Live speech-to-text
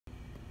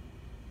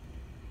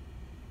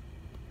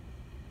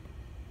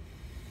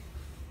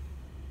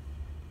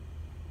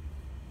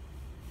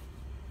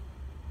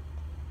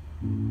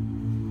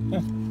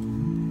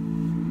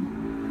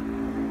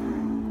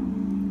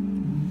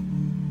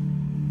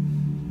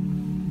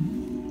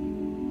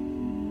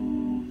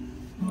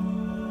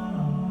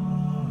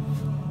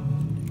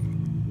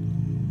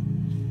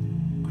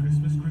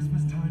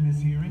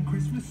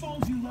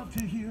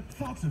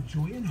Thoughts of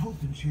joy and hope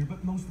and cheer,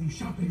 but mostly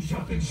shopping,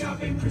 shopping,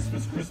 shopping.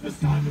 Christmas, Christmas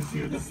time is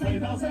here. The sleigh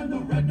bells and the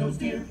red-nosed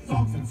deer.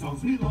 Songs and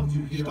songs we love to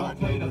hear. All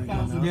played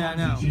 1,000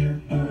 times each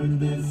year. Heard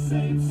this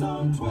same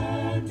song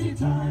 20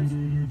 times,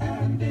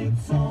 and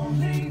it's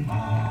only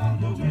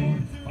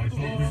Halloween.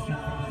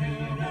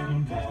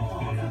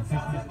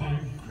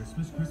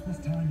 Christmas, Christmas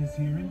time is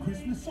here, and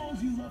Christmas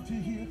songs you love to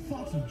hear.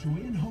 Thoughts of joy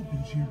and hope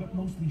and cheer, but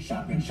mostly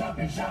shopping,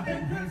 shopping,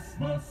 shopping.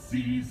 Christmas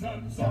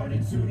season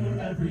starting sooner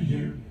every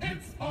year.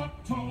 It's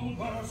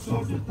October.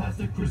 Stores with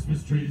plastic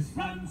Christmas trees.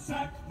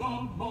 Ransack the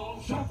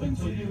mall. Shopping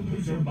till you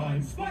lose your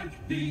mind.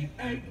 Spike the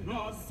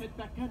eggnog. Sit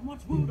back and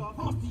watch Rudolph.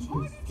 And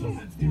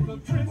steal the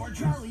trick. Or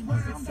Charlie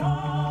must it's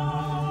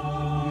time.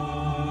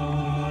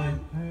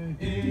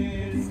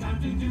 It's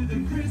time to do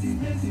the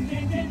Christmas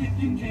cake. And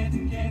if you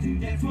can't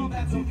dance, well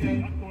that's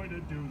okay. I'm going to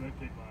do the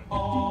cake.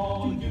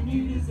 All you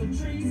need is a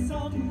tree,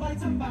 some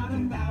lights, about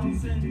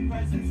 1,000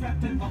 presents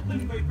wrapped in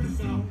something great for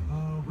snow.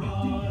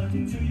 Run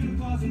to your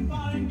closet,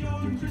 find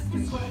your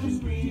Christmas sweater,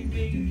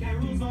 screaming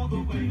carols all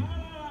the way.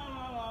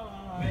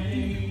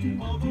 Made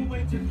all the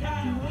way to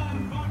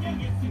California,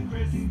 it's the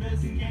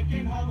Christmas cake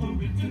and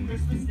Halloween to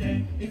Christmas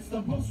Day. It's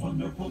the most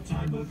wonderful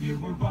time of year,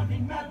 we're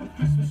running mad with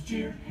Christmas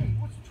cheer. Hey,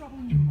 what's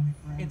troubling you, my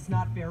friend? It's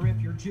not fair if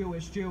you're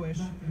Jewish. If you're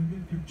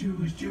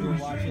Jewish.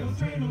 Dreidel.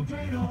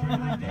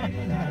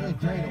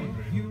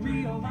 You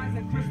realize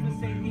that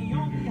Christmas ain't the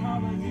only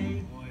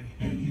holiday.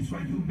 And he's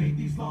right, who made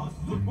these laws?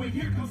 Look, wait,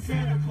 here comes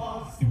Santa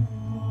Claus. Santa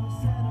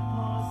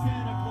Claus,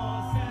 Santa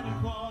Claus, Santa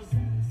Claus.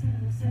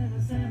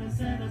 Santa, Santa,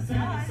 Santa,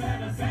 Santa,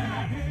 Santa,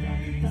 Santa.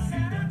 Hey,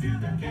 Santa, do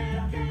the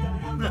can.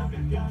 Hello, if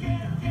you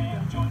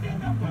can. Join in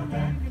the parade.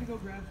 I'm gonna go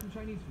grab some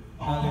Chinese food.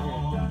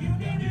 All you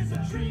need is a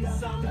tree,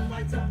 some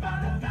lights,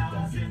 about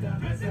 1,000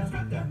 presents,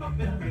 wrap them up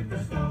and break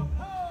the snow.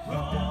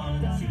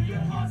 Run to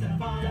your closet,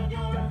 find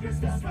your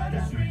Christmas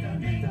sweater,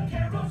 screaming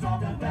carols all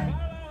the way.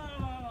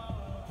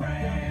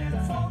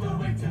 France all the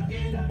way to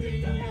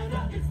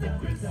Indiana, it's the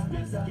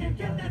Christmas cake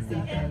and that's the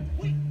end.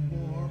 For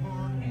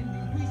our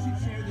ending, we should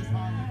share this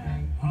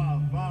holiday.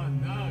 Have fun,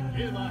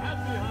 give a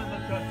happy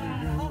Hanukkah to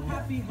you. Oh,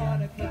 happy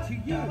Hanukkah to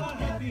you. A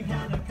happy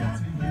Hanukkah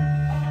to you. A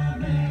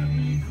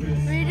Merry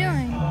Christmas. What are you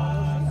doing?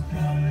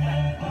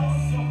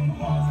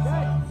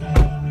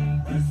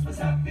 Christmas,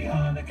 happy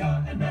Hanukkah,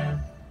 and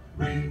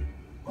Merry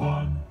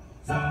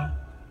Kwanzaa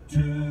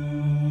too.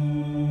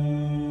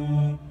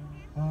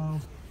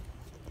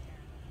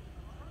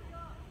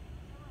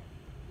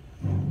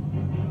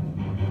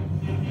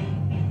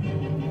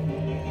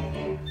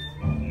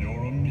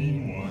 You're a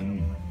mean one,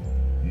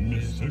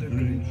 Mr.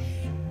 Grinch.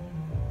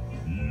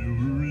 You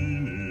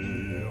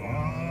really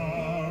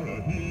are a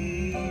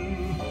heel.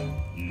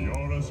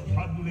 You're as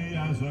cuddly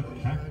as a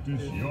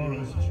cactus. You're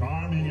as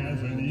charming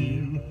as an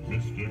eel,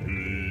 Mr.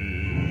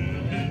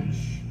 Grinch.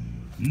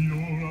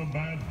 You're a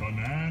bad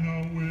banana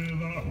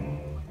with a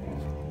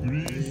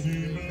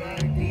greasy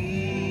back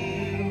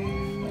heel.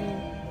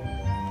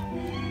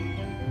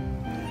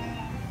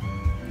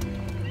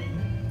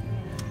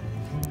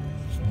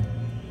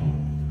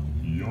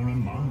 You're a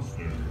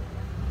monster,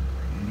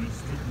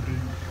 Mr.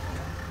 Grinch.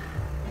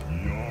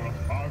 Your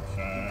heart's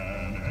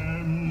an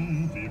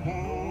empty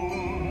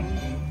hole.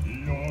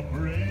 Your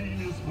brain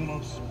is full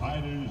of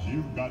spiders.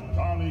 You've got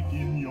garlic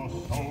in your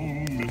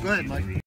soul, Mr. Go ahead, Mike. Grinch.